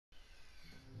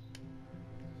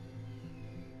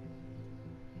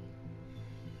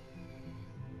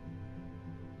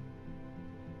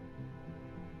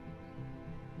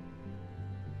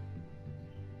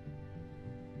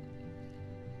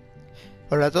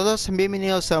Hola a todos,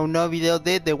 bienvenidos a un nuevo video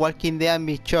de The Walking Dead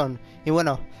Michonne. Y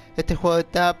bueno, este juego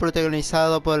está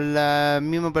protagonizado por el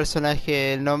mismo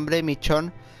personaje, el nombre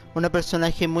Michonne. Una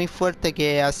personaje muy fuerte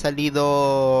que ha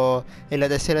salido en la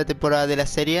tercera temporada de la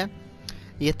serie.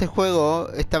 Y este juego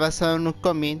está basado en un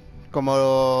cómic, como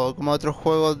otros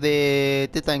juegos de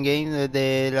Titan Game,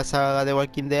 de la saga de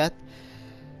Walking Dead.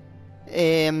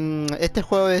 Este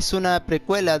juego es una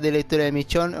precuela de la historia de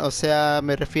Michonne, o sea,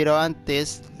 me refiero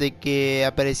antes de que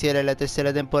apareciera en la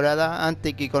tercera temporada,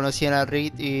 antes que conocieran a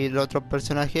Reed y los otros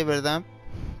personajes, ¿verdad?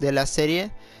 De la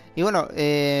serie. Y bueno,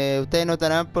 ustedes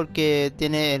notarán porque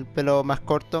tiene el pelo más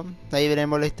corto, ahí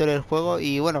veremos la historia del juego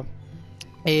y bueno,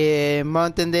 vamos a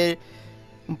entender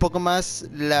un poco más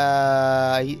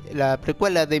la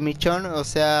precuela de Michonne, o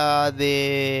sea,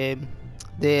 de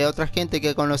otra gente que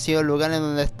ha conocido el lugar en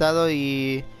donde ha estado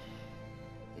y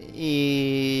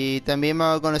también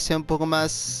vamos a conocer un poco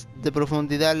más de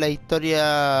profundidad la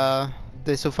historia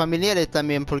de sus familiares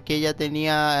también, porque ella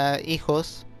tenía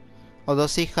hijos, o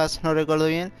dos hijas, no recuerdo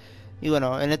bien. Y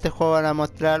bueno, en este juego van a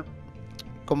mostrar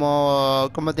cómo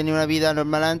tenía una vida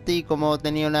normal antes y cómo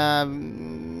tenía una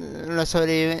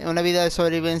vida de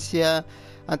sobrevivencia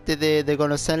antes de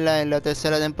conocerla en la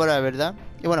tercera temporada, ¿verdad?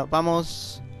 Y bueno,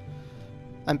 vamos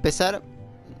a empezar.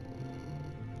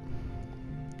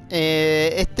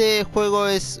 Este juego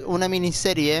es una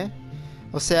miniserie,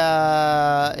 o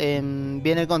sea,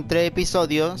 viene con 3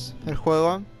 episodios el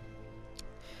juego.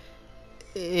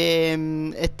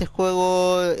 Este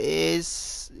juego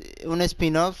es un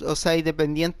spin-off, o sea,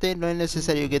 independiente. No es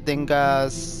necesario que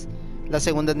tengas la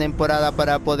segunda temporada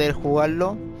para poder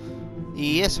jugarlo.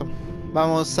 Y eso,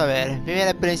 vamos a ver.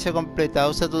 Primera experiencia completa.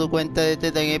 Usa tu cuenta de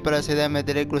TetaGame para acceder a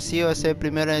material exclusivo. Ser el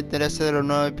primero en enterarse de los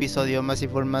nuevos episodios. Más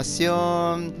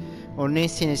información.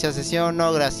 Unirse, iniciar sesión.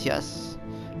 No, gracias.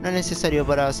 No es necesario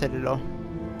para hacerlo.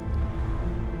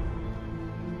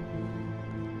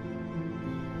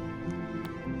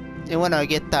 Y bueno,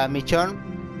 aquí está Michonne.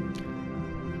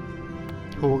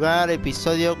 Jugar,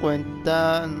 episodio,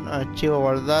 cuenta, archivo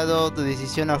guardado, tu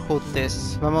decisión,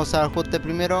 ajustes. Vamos a ajustes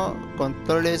primero,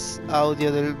 controles,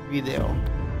 audio del video.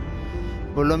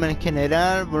 Volumen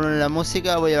general, volumen de la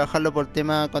música, voy a bajarlo por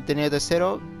tema contenido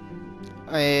tercero.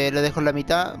 Lo dejo en la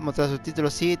mitad, mostrar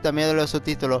subtítulos, sí, también de los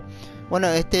subtítulos. Bueno,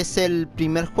 este es el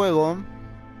primer juego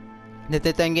de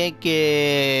Titan Game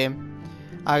que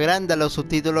agranda los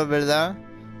subtítulos, ¿verdad?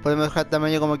 Podemos dejar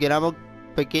tamaño como queramos,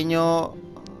 pequeño,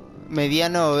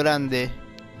 mediano o grande.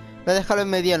 Voy a dejarlo en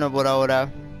mediano por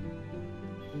ahora.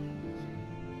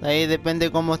 Ahí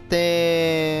depende cómo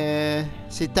esté.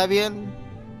 Si está bien,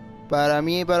 para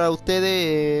mí y para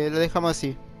ustedes, lo dejamos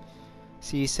así.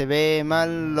 Si se ve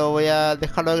mal, lo voy a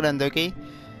dejarlo grande, ¿ok?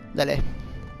 Dale.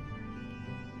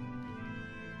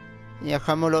 Y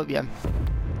dejámoslo bien.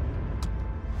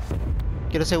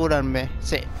 Quiero asegurarme,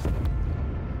 sí.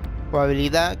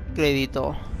 Jugabilidad,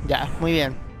 crédito. Ya, muy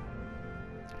bien.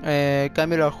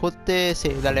 Cambio los ajustes,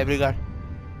 sí, dale, aplicar.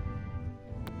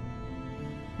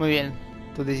 Muy bien.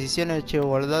 Tus decisiones, archivo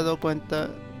guardado, cuenta,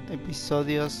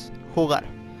 episodios, jugar.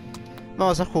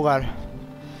 Vamos a jugar.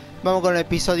 Vamos con el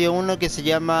episodio 1 que se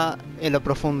llama En lo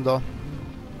profundo.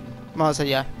 Vamos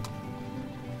allá.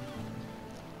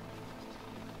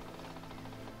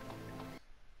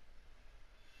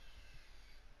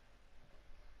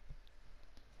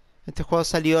 Este juego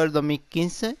salió el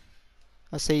 2015.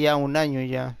 Hace ya un año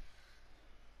ya.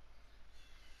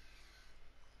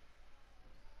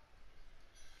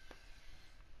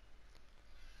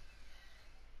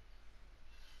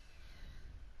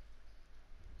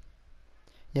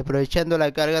 Y aprovechando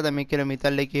la carga, también quiero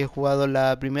invitarle que he jugado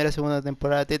la primera y segunda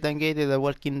temporada de Titan Gate de The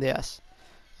Walking Dead.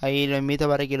 Ahí lo invito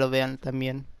para que lo vean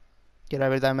también. Que la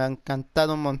verdad me ha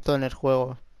encantado un montón el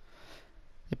juego.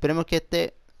 Esperemos que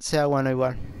este sea bueno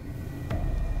igual.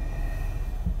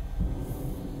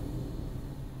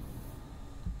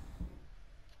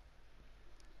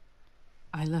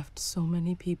 I left so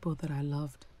many people that I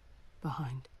loved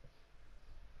behind.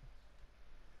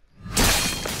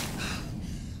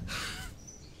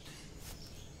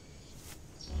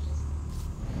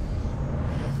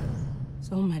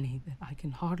 So many that I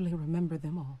can hardly remember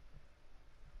them all.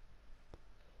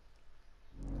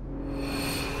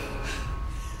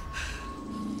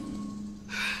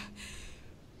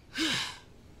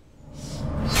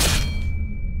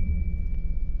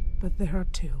 But there are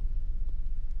two.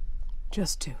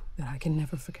 Just two that I can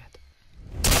never forget.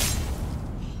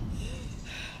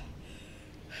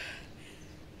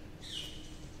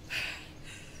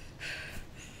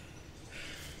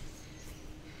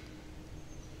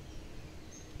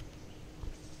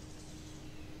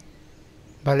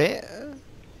 ¿Vale?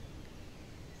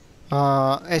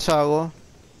 Ah, eso hago.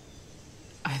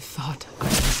 I thought I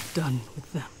was done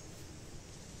with them.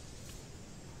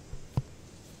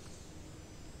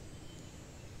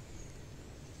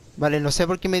 Vale, no sé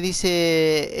por qué me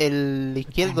dice el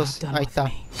But they're izquierdo. not done Ahí with está.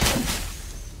 me.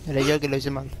 Era yo el que lo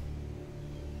hice mal.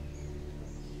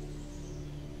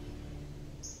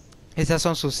 Esas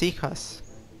son sus hijas.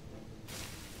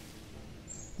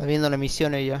 Está viendo la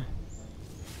misión ella.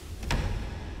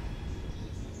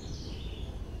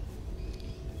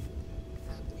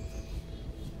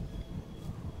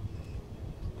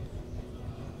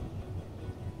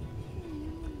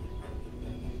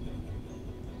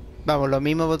 Vamos, los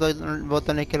mismos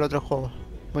botones que el otro juego.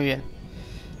 Muy bien.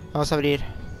 Vamos a abrir.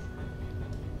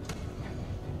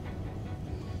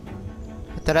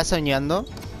 ¿Estará soñando?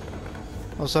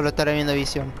 ¿O solo estará viendo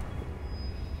visión?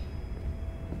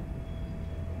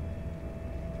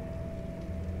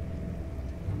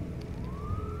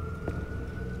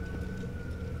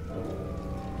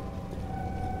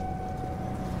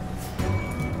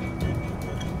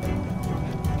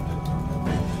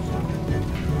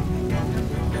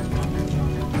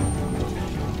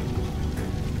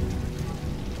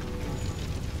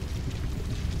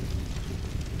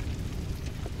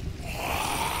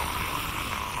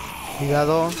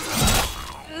 Cuidado.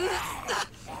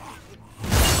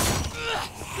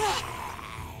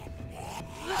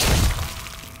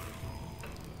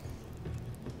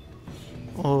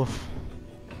 Uf.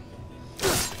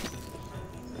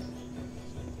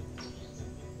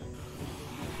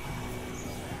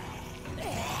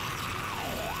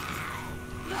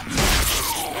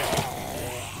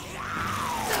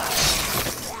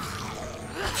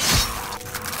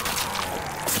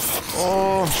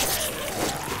 Oh.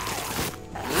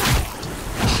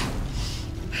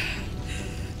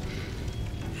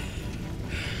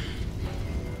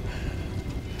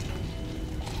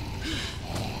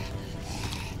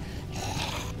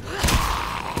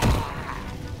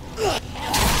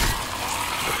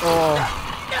 Oh.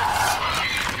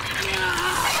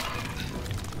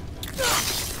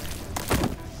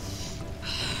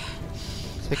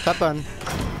 Se escapan.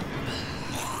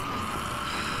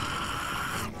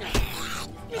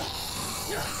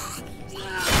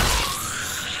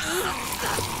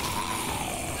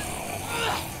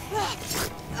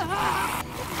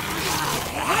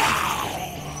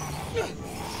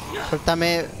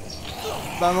 Suéltame.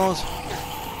 Vamos.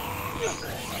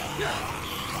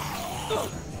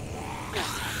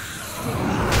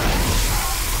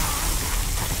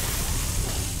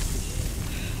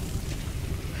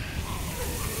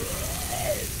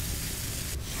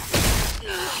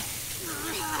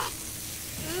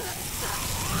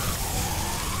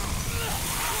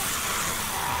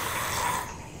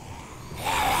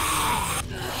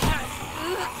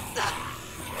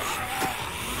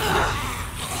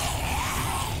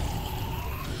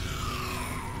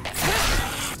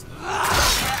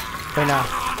 Buena.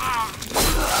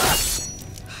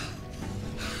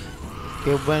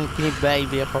 Qué buen clickbait,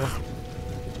 viejo.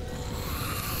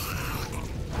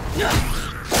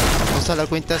 Usa la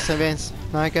cuenta Sevens.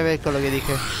 Nada que ver con lo que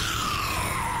dije.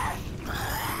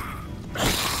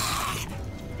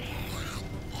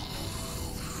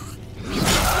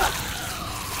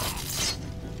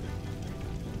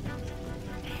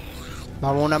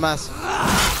 Vamos, una más.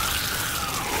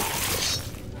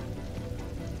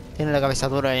 Tiene la cabeza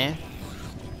dura,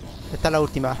 Esta es la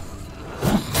última.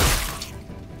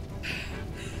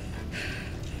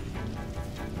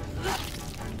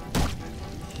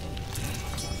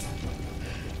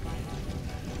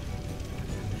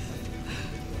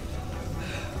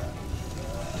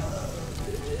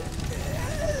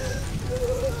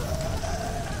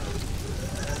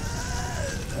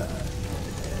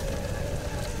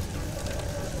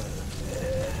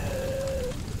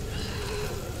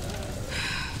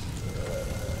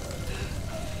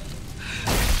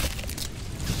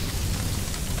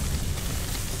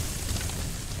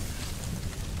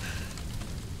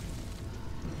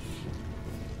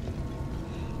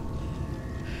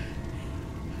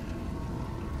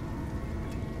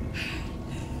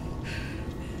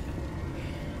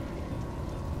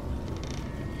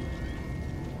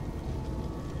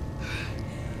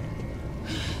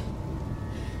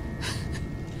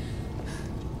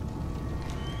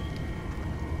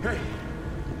 Hey,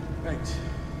 thanks.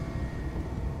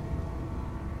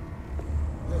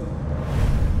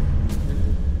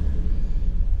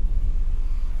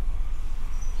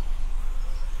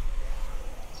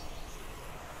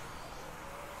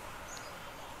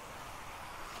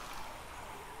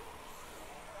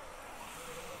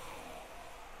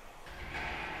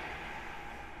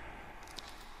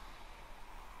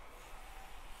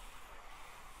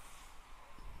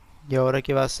 ¿Y ahora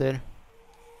qué va a hacer?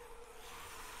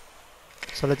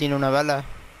 Solo tiene una bala.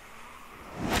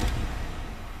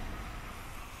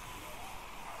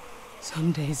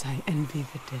 Some days I envy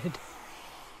the dead.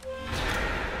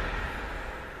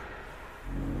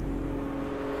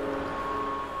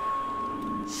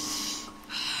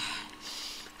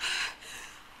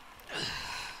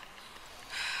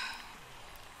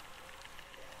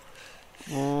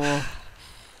 Oh.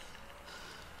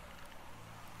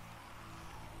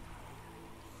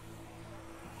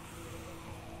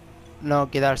 No,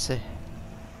 quedarse.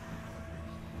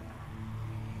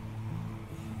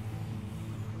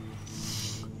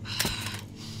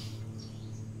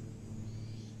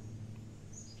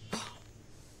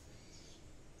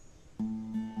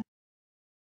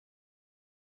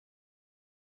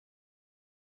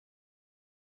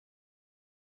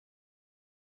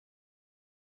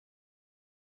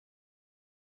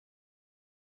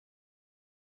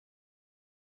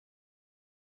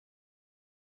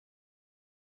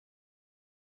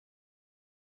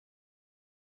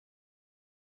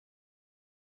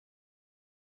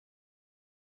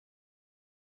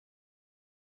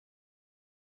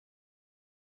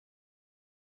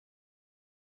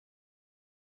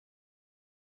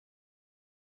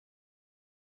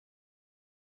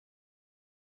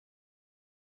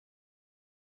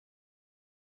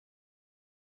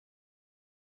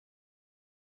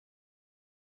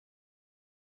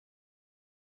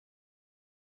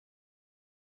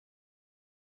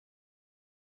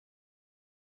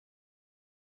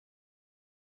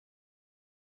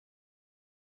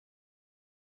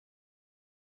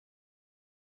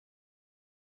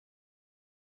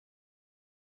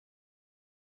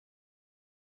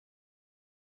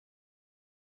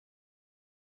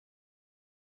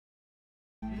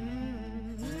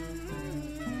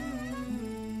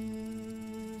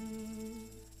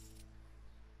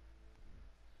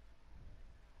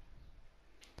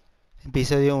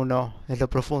 Episodio 1. En lo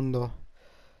profundo.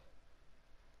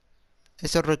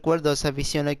 Esos recuerdos, esas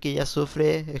visiones que ella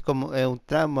sufre, es como un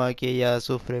trauma que ella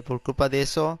sufre. Por culpa de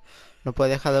eso, no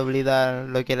puede dejar de olvidar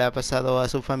lo que le ha pasado a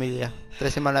su familia.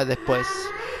 3 semanas después.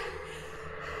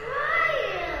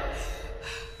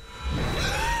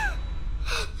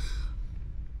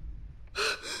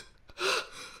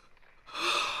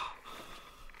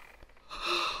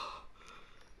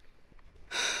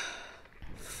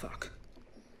 Fuck.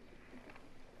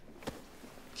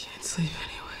 Can't sleep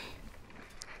anyway.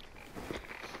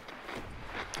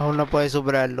 Aún no puede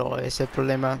superarlo, ese es el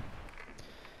problema.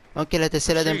 Aunque la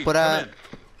tercera She, temporada... come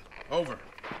in. Over.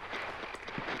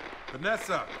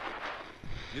 Vanessa,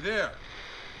 you there?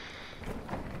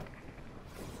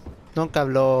 Nunca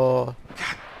habló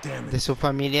God damn de it. sus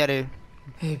familiares.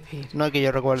 Hey, Pete. No que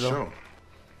yo recuerdo. Michonne,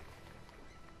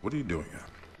 what are you doing here?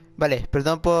 Vale,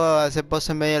 perdón por hacer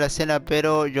pausa en medio de la escena,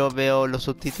 pero yo veo los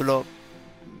subtítulos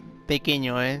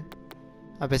pequeños,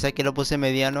 a pesar que lo puse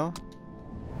mediano.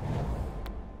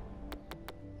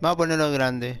 Vamos a ponerlo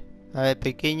grande. A ver,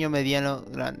 pequeño, mediano,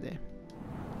 grande.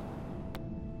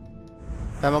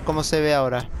 Veamos cómo se ve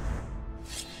ahora.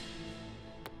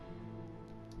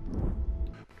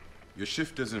 Your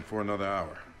shift isn't for another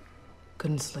hour.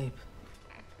 Couldn't sleep.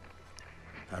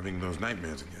 Having those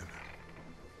nightmares again.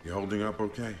 You holding up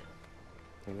okay?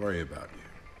 Don't worry about you.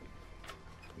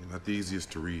 You're not the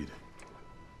easiest to read.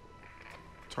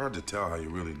 It's hard to tell how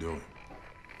you're really doing.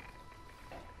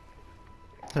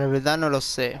 La verdad no lo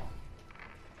sé.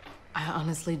 I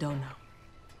honestly don't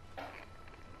know.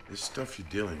 This stuff you're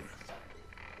dealing with,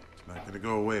 it's not gonna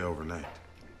go away overnight.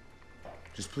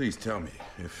 Just please tell me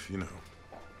if, you know,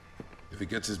 if it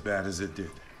gets as bad as it did.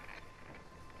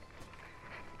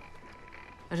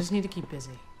 I just need to keep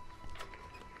busy.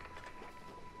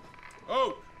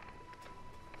 Oak!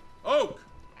 Oak!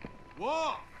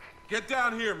 What? Get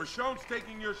down here. Michonne's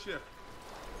taking your shift.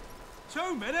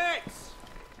 2 minutes!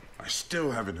 I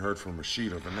still haven't heard from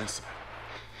Rashid or Vanessa.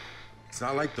 It's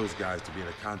not like those guys to be in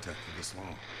contact for this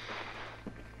long.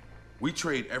 We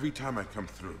trade every time I come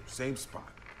through. Same spot.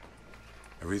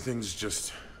 Everything's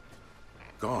just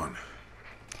gone.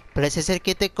 Parece ser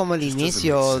que este es como el Just doesn't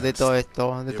inicio make de sense. todo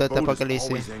esto, de Their todo este boat is apocalipsis.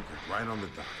 always anchored right on the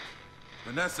dock.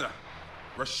 Vanessa!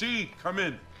 Rashid, come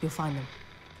in. You'll find them.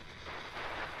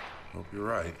 Hope you're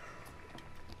right.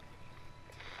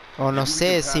 O no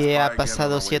sé si ha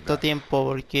pasado cierto tiempo,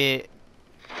 porque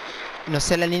no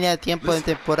sé la línea de tiempo de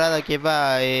temporada que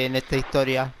va en esta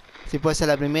historia. Si puede ser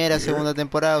la primera, segunda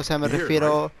temporada, o sea, me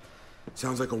refiero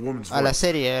Sounds like a woman's a la voice.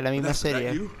 serie, a la misma Vanessa, that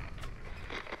serie. you?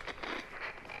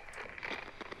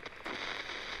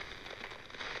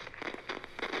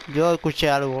 Yo escuché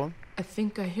algo. I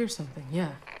think I hear something,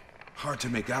 yeah. Hard to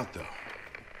make out though.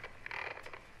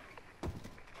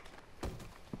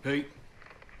 Pete.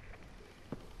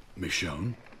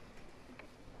 Michonne.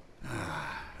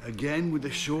 Again with the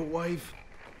shortwave?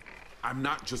 I'm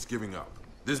not just giving up.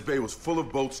 This bay was full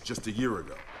of boats just a year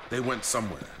ago. They went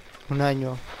somewhere. Un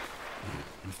año.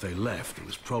 If they left, it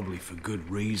was probably for good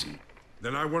reason.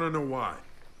 Then I want to know why.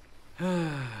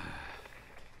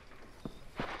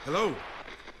 Hello?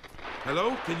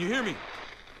 Hello? Can you hear me?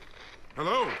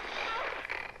 Hello?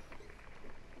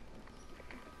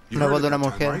 You La heard voz de it una that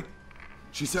time, mujer. right?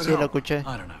 She said Sí, lo help. escuché.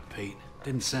 I don't know, Pete.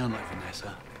 Didn't sound like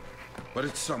Vanessa. But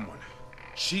it's someone.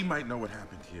 She might know what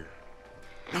happened here.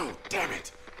 No, damn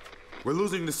it! We're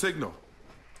losing the signal.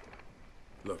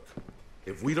 Look,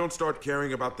 if we don't start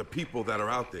caring about the people that are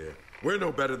out there, we're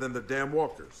no better than the damn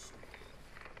walkers.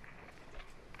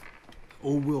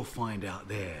 All we'll find out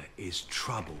there is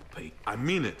trouble, Pete. I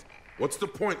mean it. What's the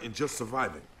point in just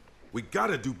surviving? We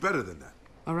gotta do better than that.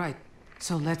 All right,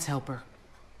 so let's help her.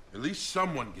 At least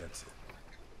someone gets it.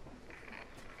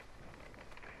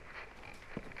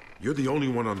 You're the only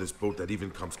one on this boat that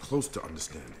even comes close to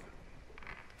understanding.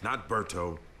 Not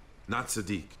Berto, not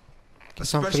Sadiq. Que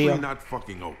son Especially fríos. not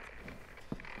fucking Oak.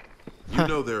 You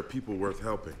know there are people worth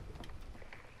helping.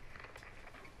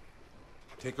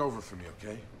 Take over for me,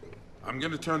 okay? I'm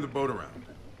gonna turn the boat around.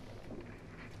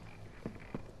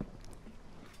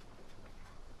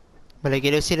 Vale,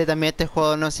 quiero decirle también este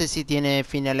juego no sé si tiene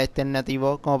final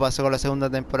alternativo, como pasó con la segunda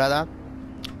temporada.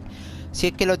 Si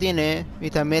es que lo tiene, y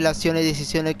también las acciones y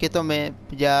decisiones que tome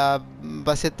ya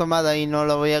va a ser tomada y no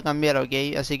lo voy a cambiar, ¿ok?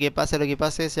 Así que pase lo que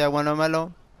pase, sea bueno o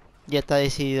malo, ya está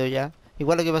decidido ya.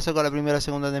 Igual lo que pasó con la primera o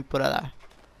segunda temporada.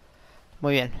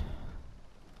 Muy bien.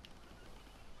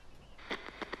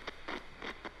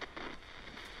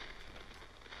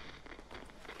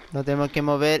 No tenemos que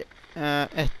mover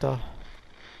esto.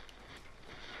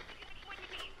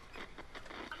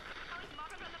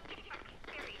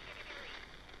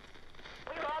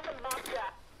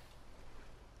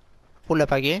 ¿La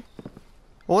apagué?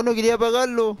 Oh, no quería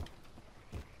apagarlo.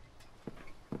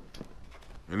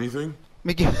 Anything?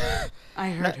 Me quedé... I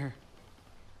heard her.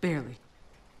 Barely.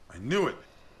 I knew it.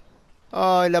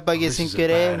 Ay, la apagué This sin is a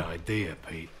querer. bad idea,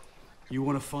 Pete. You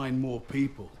want to find more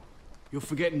people. You're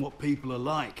forgetting what people are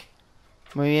like.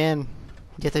 Muy bien.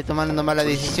 Ya estoy tomando malas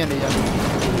decisiones ya.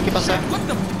 ¿Qué pasa?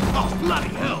 Oh, bloody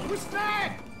hell! What's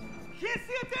that? Can't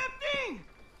see a damn thing!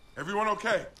 Everyone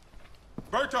okay?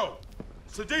 Berto!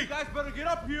 Sadiq! You guys better get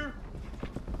up here.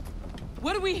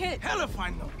 What do we hit? Hell if I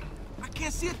know. I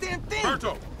can't see a damn thing.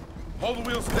 Berto! Hold the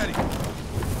wheel steady.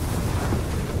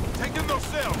 Take in those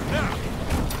sails, now!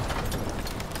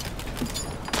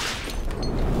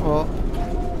 Oh,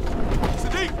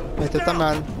 Sadiq! esto está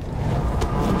mal.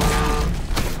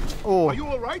 Oh, Are you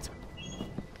all right?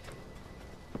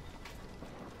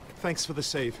 Thanks for the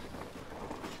save.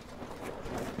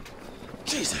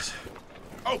 Jesus!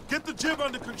 Oh, get the jib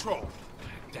under control.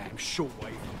 Damn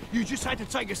shortwave. You just had to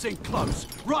take us in close,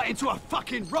 right into a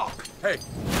fucking rock. Hey,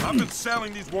 I've been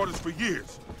sailing these waters for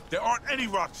years. There aren't any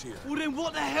rocks here. Well, then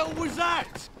what the hell was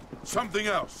that? Something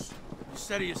else. You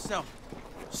said it yourself.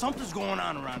 Something's going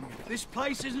on around here. This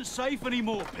place isn't safe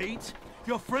anymore, Pete.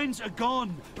 Your friends are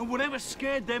gone, and whatever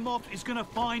scared them off is gonna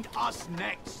find us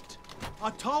next. I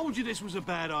told you this was a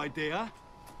bad idea.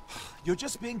 You're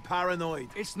just being paranoid.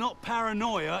 It's not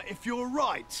paranoia if you're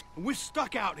right. We're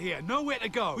stuck out here, nowhere to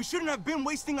go. We shouldn't have been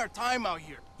wasting our time out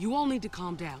here. You all need to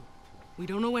calm down. We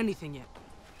don't know anything yet.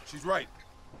 She's right.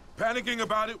 Panicking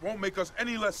about it won't make us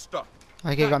any less stuck.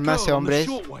 hay que That calmarse, girl on the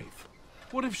hombres. shortwave.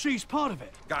 What if she's part of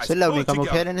it? Guys, Soy la pull it única mujer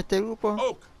together. en este grupo.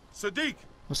 Oak, Sadiq,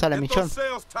 O sea, la get Michonne. those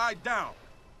sails tied down.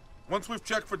 Once we've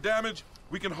checked for damage,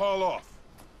 we can haul off.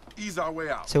 Ease our way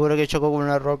out. Seguro que chocó con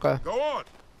una roca. Go on.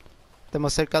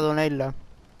 Estamos cerca de una isla. No,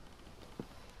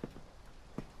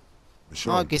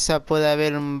 Michonne, quizá puede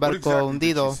haber un what barco exactly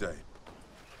did hundido. she say?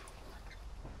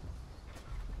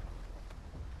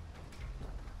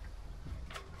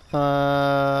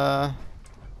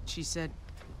 She said,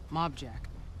 Mob Jack.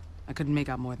 I couldn't make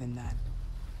out more than that.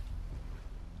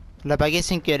 La apagué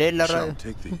sin querer la radio. Michonne,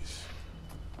 take these.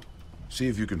 See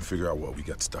if you can figure out what we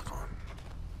got stuck on.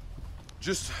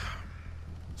 Just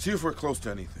see if we're close to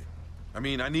anything. I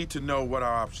mean, I need to know what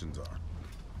our options are.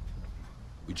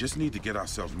 We just need to get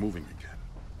ourselves moving again.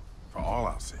 For all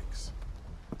our sakes.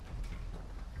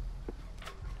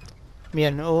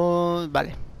 Bien,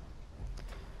 vale.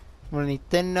 Una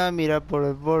linterna, mirar por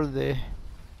el borde.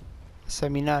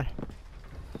 Examinar.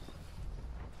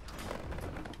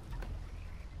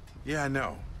 Yeah, I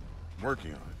know. I'm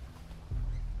working on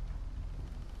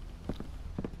it.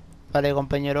 Vale,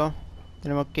 compañero.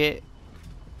 Tenemos que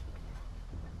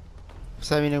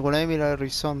examinar con él, mirar el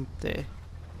horizonte.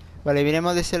 Vale,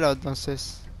 miremos de ese lado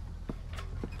entonces.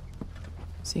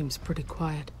 Seems pretty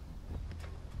quiet.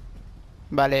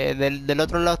 Vale, del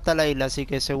otro lado está la isla, así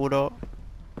que seguro...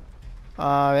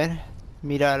 A ver,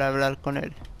 mirar, hablar con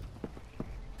él.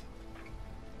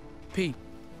 Pete,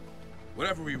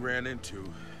 Whatever we ran into,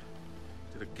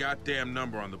 did a goddamn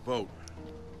number on the boat.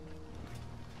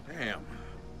 Damn.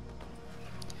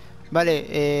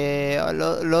 Vale,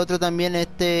 lo otro también,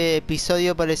 este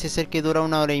episodio parece ser que dura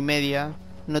 1 hora y media.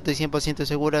 No estoy 100%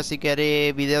 seguro, así que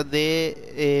haré videos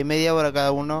de media hora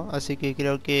cada uno. Así que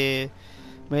creo que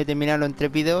voy a terminarlo en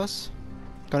 3 videos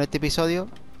con este episodio.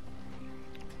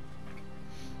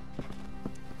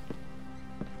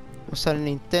 Usar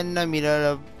linterna y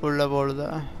mirar por la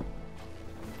borda.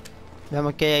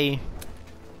 Veamos qué hay ahí.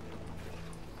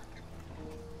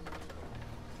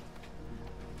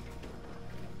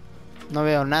 No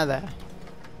veo nada.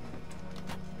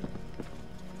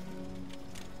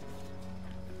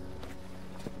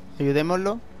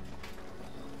 Ayudémoslo.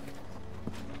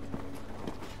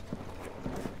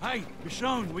 hey,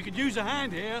 Michonne, we could use a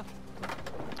hand here.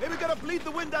 Hey, we gotta bleed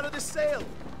the wind out of this sail.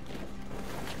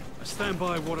 I stand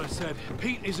by what I said.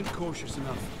 Pete isn't cautious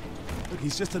enough. Look,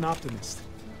 he's just an optimist.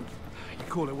 You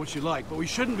call it what you like, but we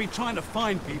shouldn't be trying to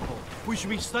find people. We should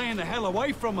be staying the hell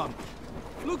away from them.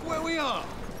 Look where we are.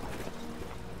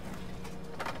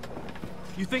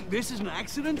 You think this is an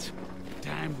accident?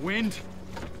 Damn wind.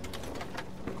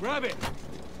 Grab it!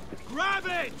 Grab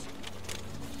it!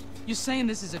 You're saying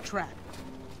this is a trap?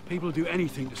 People do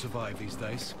anything to survive these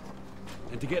days.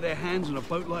 And to get their hands on a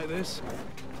boat like this?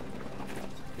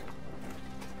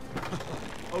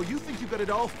 Oh, you think you got it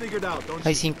all figured out, don't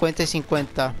Hay you? 50 y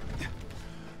 50.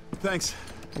 Thanks.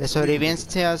 De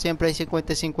sobrevivencia siempre hay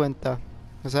 50 y 50.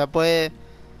 O sea, puede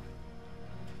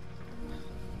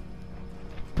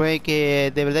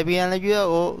que de verdad pidan ayuda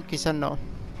o quizás no.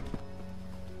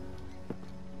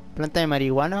 ¿Planta de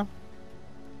marihuana?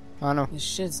 Ah, no. This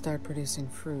should start producing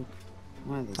fruit.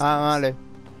 One of these Ah, days. vale.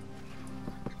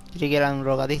 Creí que era un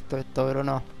drogadicto esto, pero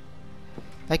no.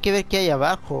 Hay que ver qué hay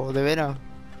abajo, de veras.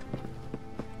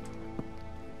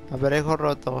 Aparejo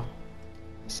roto.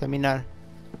 Examinar.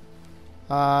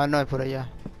 Ah, no es por allá.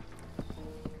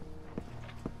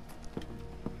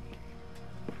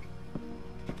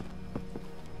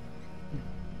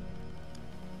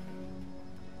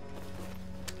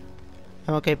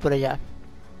 Vamos que hay por allá.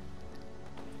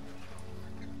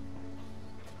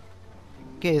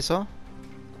 ¿Qué es eso?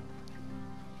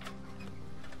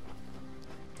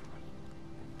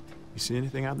 You see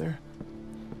anything out there?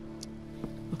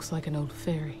 Looks like an old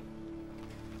ferry.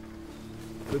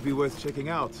 Could be worth checking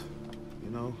out. You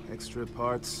know, extra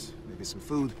parts, maybe some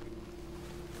food.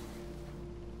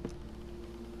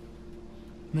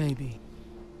 Maybe.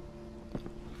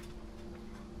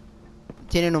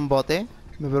 ¿Tienen un bote?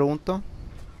 Me pregunto.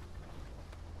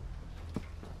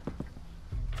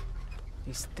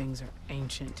 These things are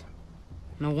ancient.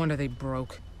 No wonder they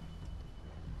broke.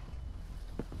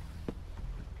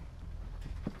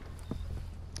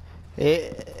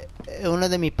 Uno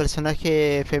de mis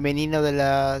personajes femeninos de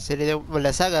la serie de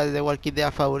la saga de Walking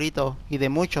Dead favorito y de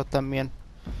muchos también.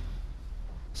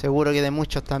 Seguro que de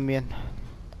muchos también.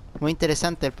 Muy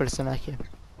interesante el personaje.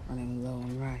 Running low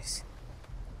on rice.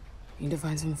 Need to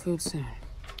find some food soon.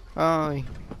 Ay.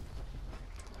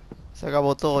 Se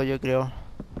acabó todo, yo creo.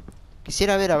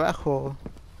 Quisiera ver abajo.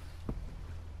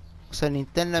 O sea,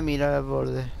 linterna, mirar al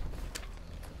borde.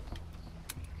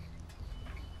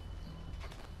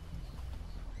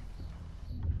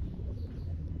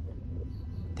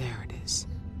 There it is.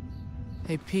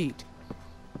 Hey, Pete.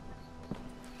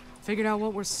 Figured out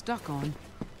what we're stuck on.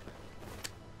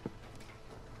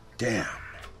 Damn.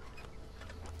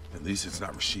 At least it's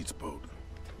not Rashid's boat.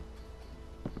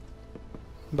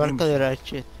 Barca de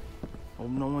Ratchet. Hope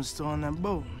no one's still on that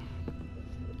boat.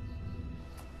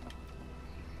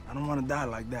 I don't want to die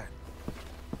like that.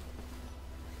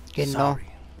 Que no. Sorry.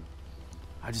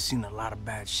 I just seen a lot of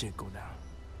bad shit go down.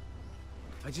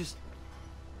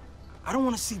 I don't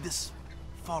want to see this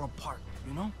fall apart,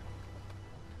 you know?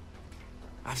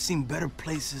 I've seen better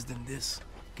places than this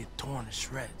get torn to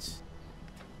shreds.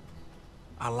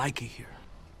 I like it here.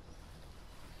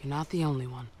 You're not the only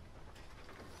one.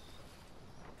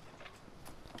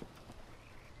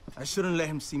 I shouldn't let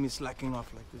him see me slacking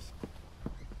off like this.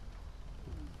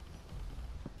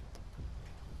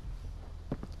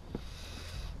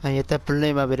 Ahí está el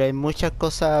problema, pero hay muchas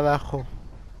cosas abajo.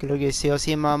 Creo que sí o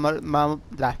sí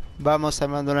vamos a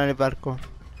abandonar el barco.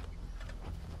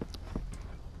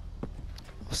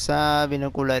 Usa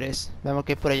binoculares. Veamos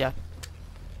que es por allá.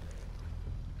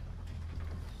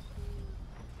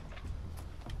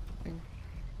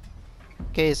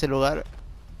 ¿Qué es ese lugar?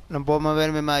 No puedo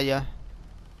moverme más allá.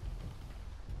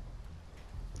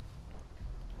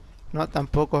 No,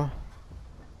 tampoco.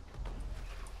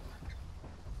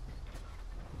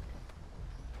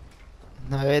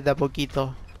 A ver, de a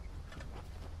poquito.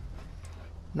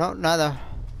 No, nada.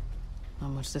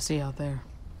 Not much to see out there.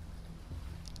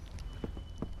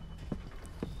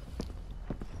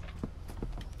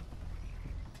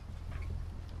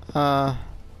 ¿Va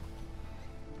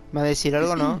a decir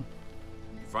algo, no?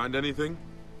 Find anything?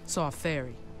 Saw a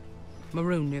ferry.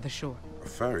 Maroon near the shore. A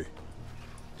ferry?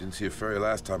 Didn't see a ferry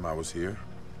last time I was here.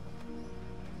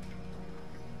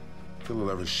 Tiller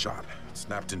lever shot.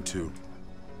 Snapped in two.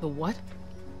 The what?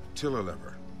 Tiller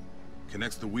lever.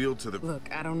 Connects the wheel to the...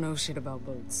 Look, I don't know shit about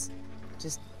boats.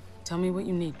 Just tell me what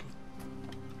you need.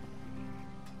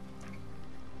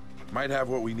 Might have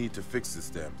what we need to fix this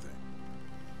damn thing.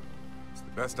 It's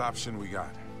the best option we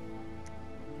got.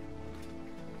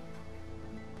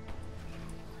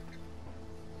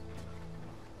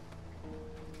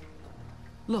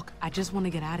 Look, I just want to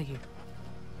get out of here.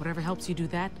 Whatever helps you do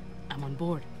that, I'm on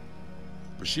board.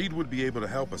 Rashid would be able to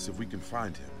help us if we can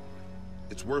find him.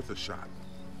 It's worth a shot.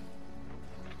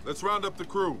 Let's round up the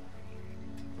crew.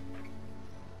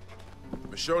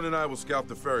 Michonne and I will scout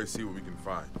the ferry, see what we can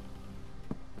find.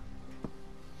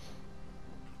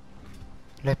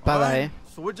 La espada, Alright,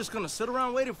 so we're just gonna sit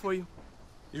around waiting for you.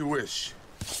 You wish.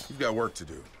 You've got work to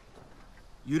do.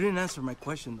 You didn't answer my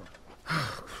question, though.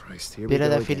 Christ, here we Viene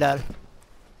go de again. afilar.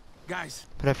 Guys,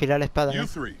 Para afilar la espada, You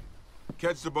three.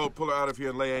 Catch the boat, pull her out of here,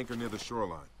 and lay anchor near the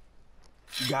shoreline.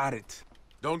 got it.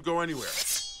 Don't go anywhere.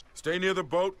 Stay near the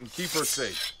boat and keep her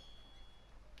safe.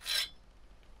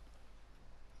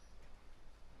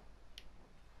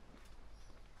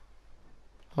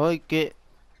 Hoy que...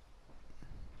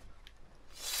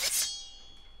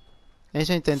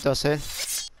 Eso intento hacer.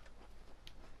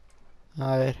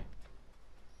 A ver.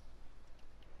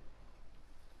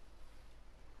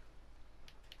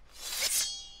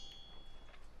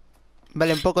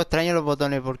 Vale, un poco extraño los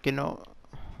botones porque no...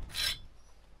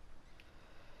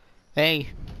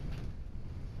 ¡Ey!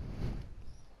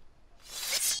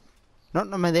 No,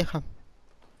 no me deja.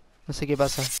 No sé qué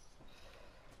pasa.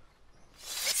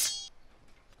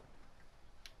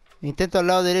 Intento al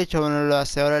lado derecho, pero no lo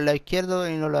hace. Ahora al lado izquierdo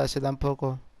y no lo hace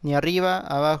tampoco. Ni arriba,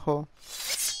 abajo.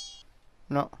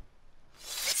 No.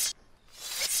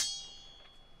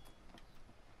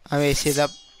 A ver si da...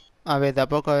 A ver,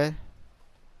 tampoco, a ver.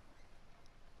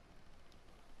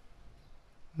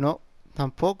 No,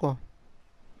 tampoco.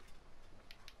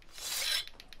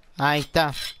 Ahí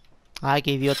está. Ay,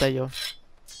 qué idiota yo.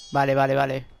 Vale, vale,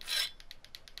 vale.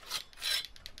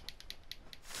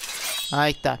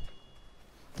 Ahí está.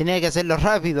 Tenía que hacerlo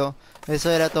rápido. Eso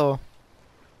era todo.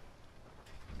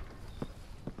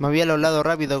 Movía a los lados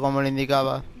rápido como le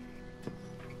indicaba.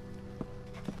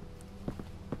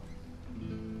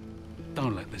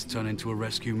 Don't let this turn into a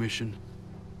rescue mission.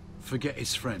 Forget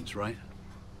his friends, right?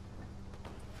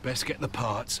 Best get the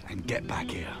parts and get back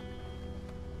here.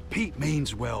 Pete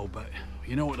means well, but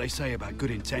you know what they say about good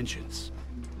intentions.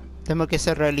 Tengo que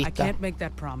ser I realista. can't make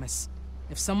that promise.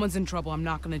 If someone's in trouble, I'm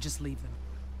not gonna just leave them.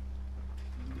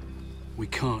 We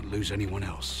can't lose anyone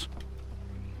else.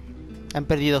 Han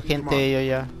perdido gente ellos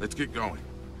ya. Let's get going.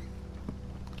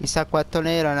 Quizás 4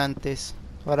 eran antes.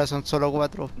 Ahora son solo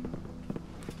 4.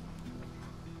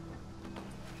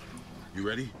 You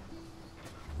ready?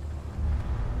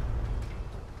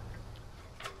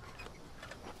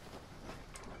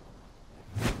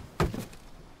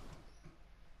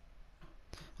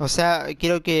 O sea,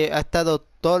 creo que ha estado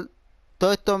todos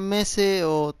estos meses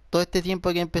o todo este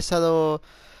tiempo que ha empezado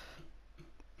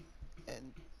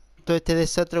todo este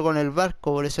desastre con el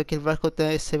barco. Por eso es que el barco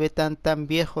se ve tan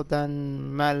viejo,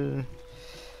 tan mal.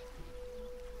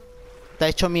 Está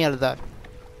hecho mierda.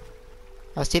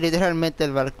 Así literalmente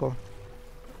el barco.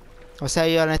 O sea,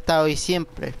 ellos han estado ahí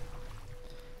siempre.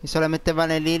 Y solamente van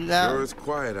a ir Sure is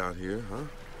quiet out here, huh?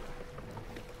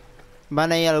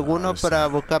 Van a ir algunos para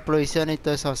buscar provisiones y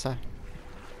todo eso. O sea.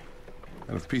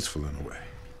 Kind of peaceful in a way.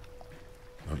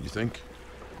 Don't you think?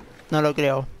 No lo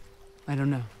creo. I don't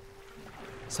know.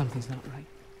 Something's not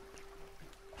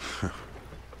right.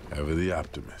 Ever the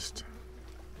optimist.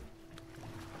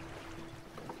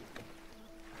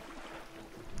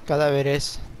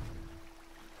 Cadáveres.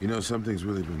 You know, something's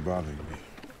really been bothering me,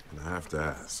 and I have to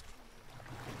ask.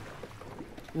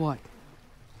 What?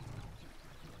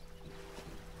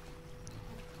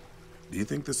 Do you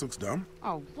think this looks dumb?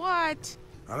 Oh, what?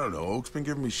 I don't know. Oak's been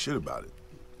giving me shit about it.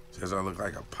 Says I look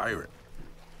like a pirate.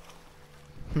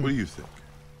 What do you think?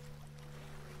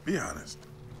 Be honest.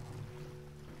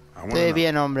 I want to Estoy know.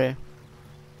 bien, hombre.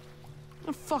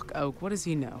 Oh, fuck Oak. What does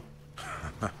he know?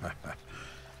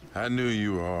 I knew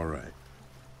you were all right.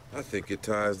 I think it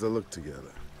ties the look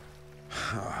together.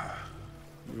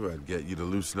 Knew I'd get you to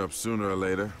loosen up sooner or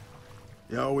later.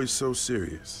 You're always so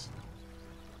serious.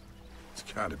 It's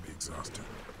gotta be exhausting.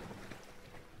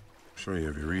 I'm sure you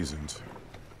have your reasons.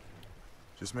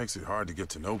 Just makes it hard to get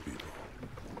to know people.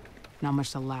 Not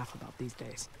much to laugh about these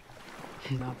days.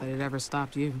 Not that it ever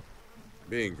stopped you.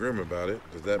 Being grim about it,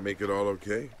 does that make it all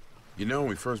okay? You know, when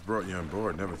we first brought you on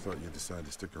board, never thought you'd decide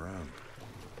to stick around.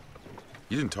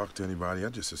 You didn't talk to anybody. I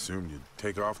just assumed you'd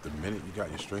take off the minute you got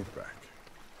your strength back.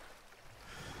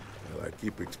 Well, I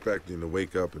keep expecting to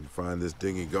wake up and find this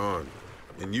dinghy gone,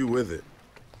 and you with it.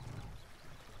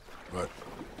 But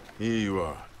here you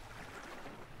are.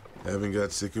 Haven't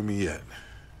got sick of me yet.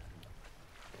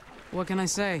 What can I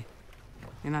say?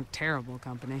 You're not terrible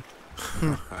company.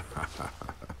 I'm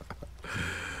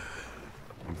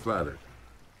flattered.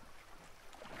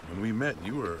 When we met,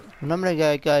 you were... Un hombre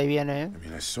que cae bien, I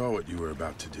mean, I saw what you were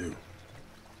about to do.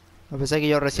 A pesar que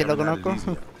yo recién lo Haven't had it conozco.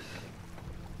 easy yet.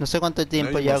 No sé cuánto Now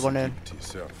tiempo you ya mustn't con él. keep it to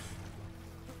yourself.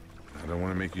 I don't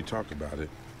want to make you talk about it.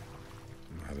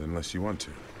 Not unless you want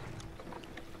to.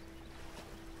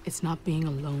 It's not being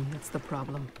alone that's the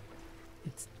problem.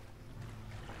 It's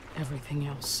everything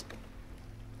else.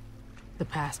 The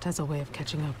past has a way of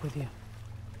catching up with you.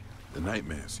 The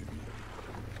nightmares, you mean?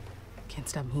 Can't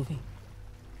stop moving.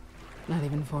 Not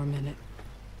even for a minute.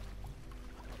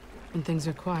 When things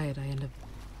are quiet, I end up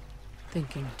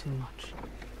thinking too much.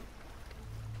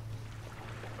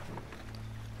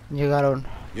 Llegaron.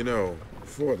 You know,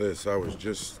 before this, I was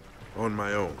just on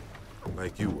my own,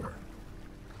 like you were.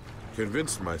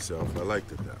 Convinced myself I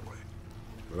liked it that way.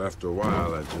 But after a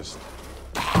while, I just...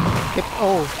 ¿Qué?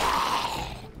 Oh.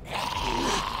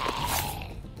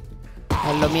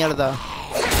 Hazlo mierda.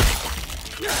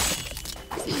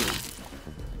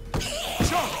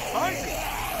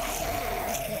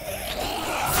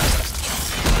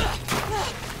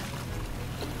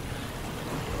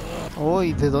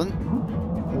 Uy, ¿de dónde?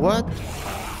 What?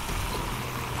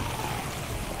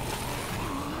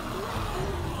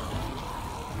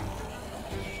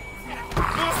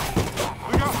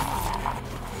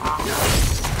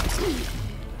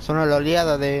 Son una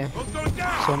oleada de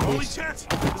zombies.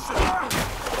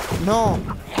 No.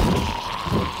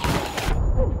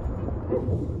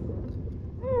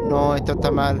 No, esto está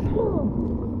mal.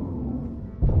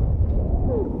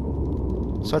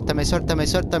 Suéltame, suéltame,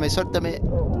 suéltame, suéltame.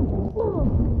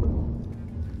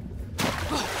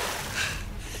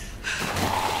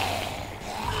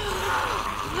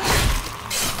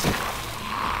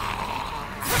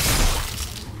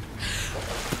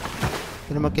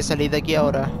 Tenemos que salir de aquí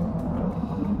ahora.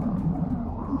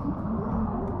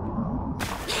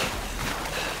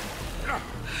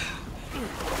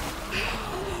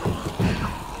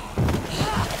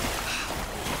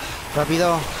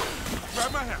 Rápido.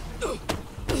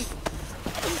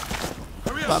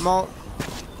 Vamos.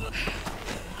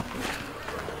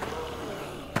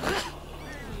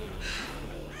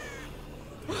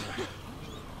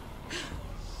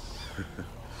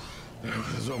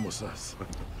 That was almost us.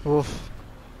 Uf.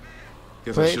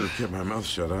 Guess I should have kept my mouth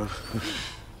shut, huh?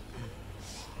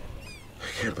 I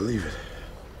can't believe it.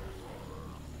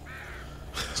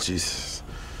 Jesus.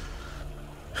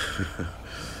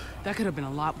 That could have been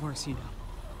a lot worse, you know.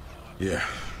 Yeah.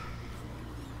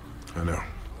 I know.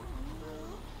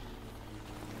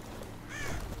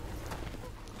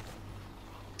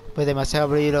 Fue demasiado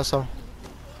peligroso.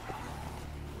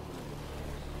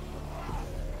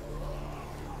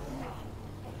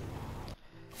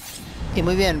 Y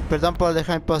muy bien, perdón por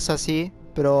dejar en pausa así,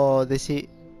 pero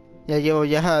ya llevo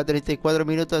ya 34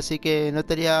 minutos, así que no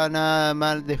estaría nada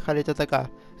mal dejar esto hasta acá.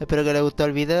 Espero que les gustó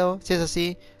el video. Si es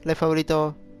así, like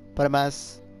favorito para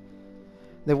más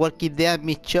The Walking Dead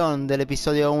Michonne del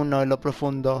episodio 1 en lo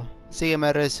profundo. Sígueme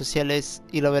en redes sociales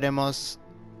y lo veremos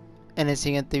en el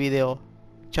siguiente video.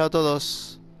 Chao a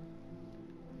todos.